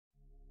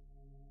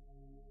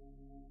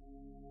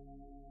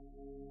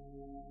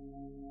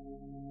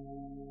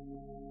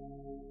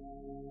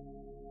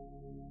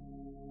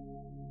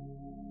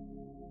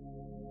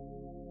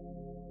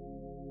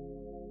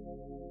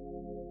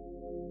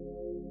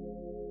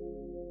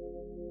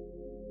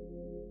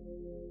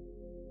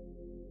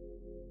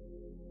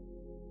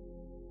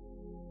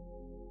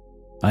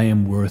I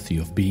am worthy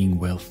of being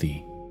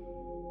wealthy.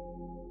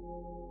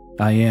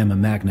 I am a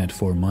magnet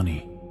for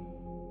money.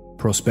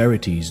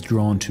 Prosperity is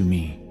drawn to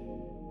me.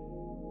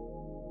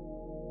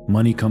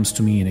 Money comes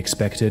to me in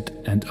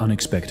expected and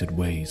unexpected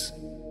ways.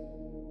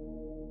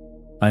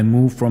 I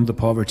move from the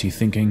poverty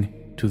thinking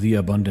to the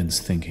abundance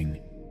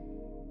thinking.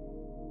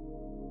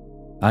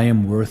 I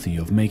am worthy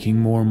of making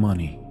more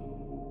money.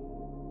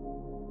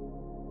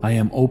 I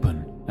am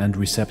open and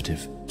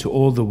receptive to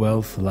all the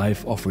wealth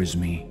life offers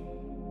me.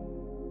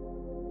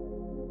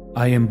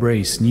 I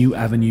embrace new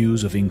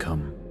avenues of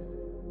income.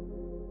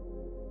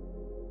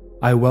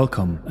 I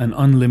welcome an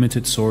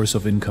unlimited source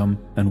of income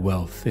and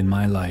wealth in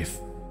my life.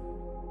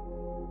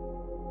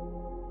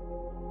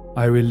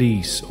 I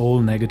release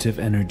all negative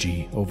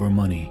energy over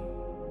money.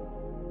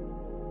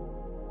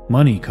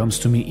 Money comes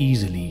to me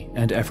easily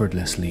and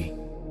effortlessly.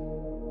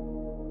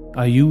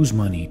 I use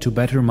money to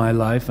better my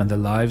life and the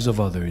lives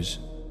of others.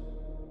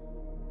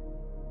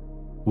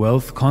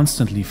 Wealth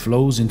constantly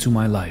flows into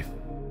my life.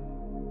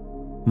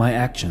 My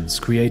actions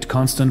create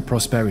constant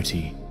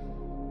prosperity.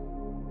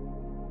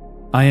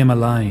 I am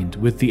aligned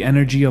with the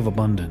energy of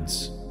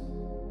abundance.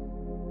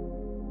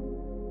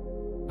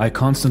 I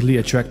constantly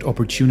attract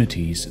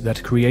opportunities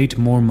that create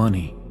more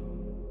money.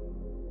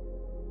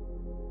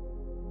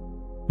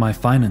 My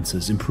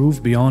finances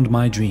improve beyond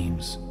my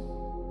dreams.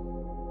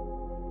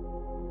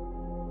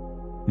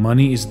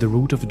 Money is the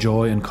root of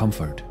joy and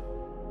comfort.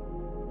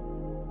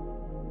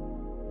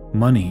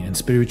 Money and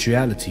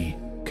spirituality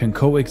can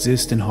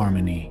coexist in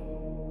harmony.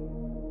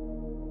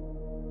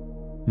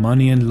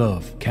 Money and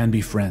love can be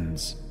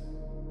friends.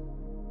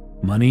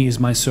 Money is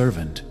my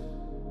servant.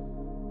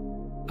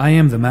 I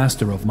am the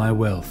master of my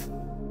wealth.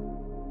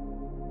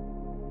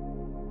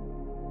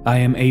 I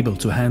am able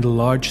to handle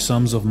large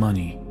sums of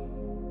money.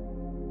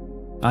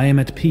 I am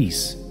at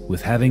peace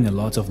with having a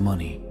lot of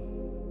money.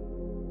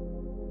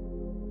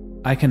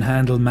 I can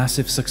handle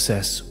massive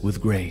success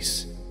with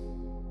grace.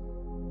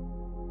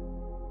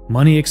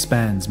 Money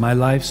expands my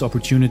life's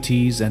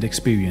opportunities and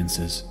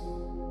experiences.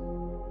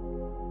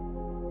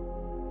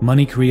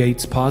 Money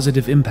creates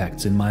positive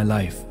impacts in my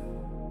life.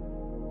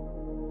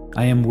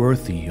 I am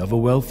worthy of a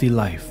wealthy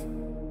life.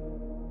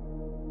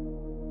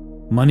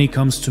 Money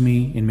comes to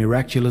me in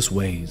miraculous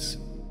ways.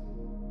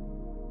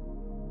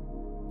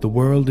 The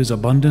world is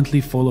abundantly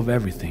full of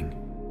everything.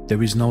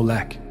 There is no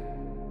lack.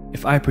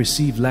 If I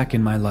perceive lack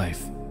in my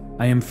life,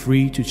 I am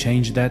free to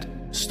change that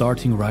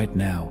starting right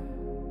now.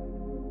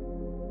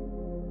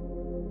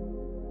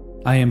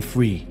 I am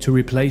free to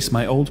replace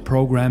my old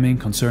programming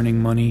concerning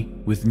money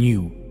with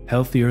new,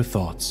 healthier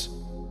thoughts.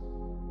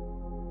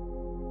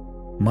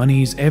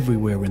 Money is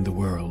everywhere in the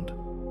world.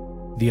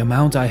 The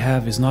amount I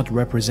have is not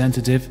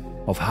representative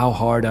of how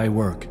hard I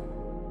work.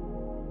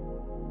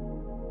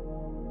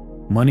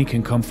 Money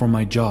can come from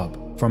my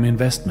job, from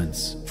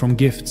investments, from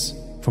gifts,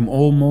 from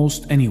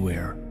almost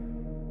anywhere.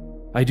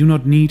 I do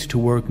not need to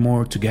work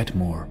more to get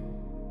more.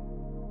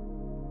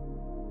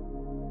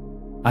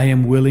 I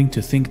am willing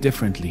to think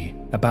differently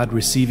about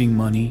receiving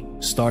money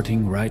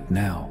starting right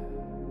now.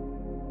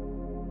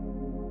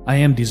 I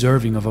am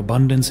deserving of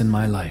abundance in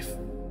my life.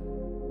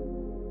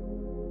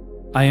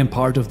 I am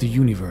part of the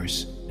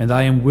universe, and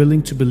I am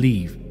willing to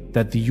believe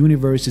that the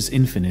universe is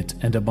infinite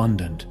and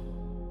abundant.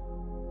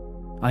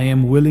 I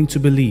am willing to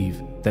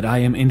believe that I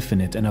am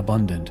infinite and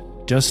abundant,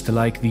 just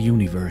like the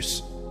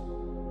universe.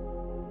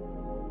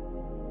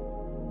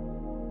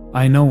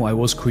 I know I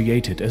was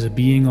created as a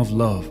being of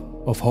love,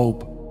 of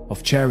hope,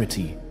 of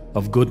charity,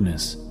 of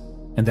goodness,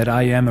 and that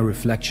I am a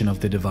reflection of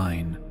the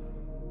divine.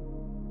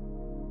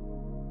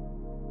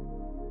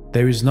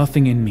 There is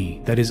nothing in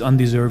me that is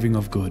undeserving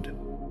of good.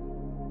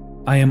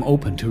 I am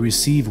open to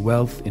receive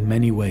wealth in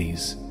many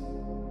ways.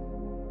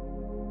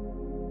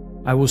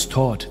 I was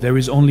taught there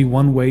is only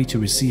one way to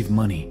receive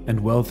money and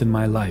wealth in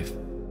my life,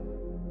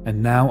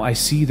 and now I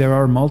see there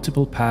are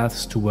multiple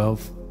paths to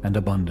wealth and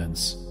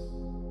abundance.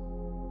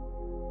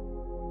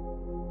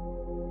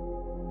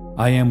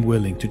 I am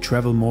willing to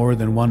travel more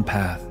than one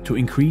path to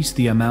increase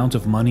the amount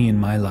of money in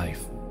my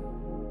life.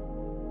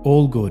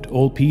 All good,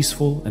 all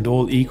peaceful, and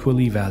all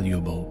equally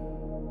valuable.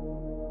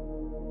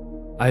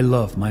 I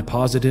love my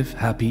positive,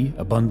 happy,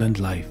 abundant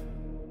life.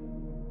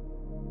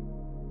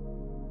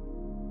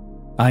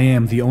 I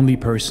am the only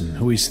person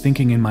who is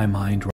thinking in my mind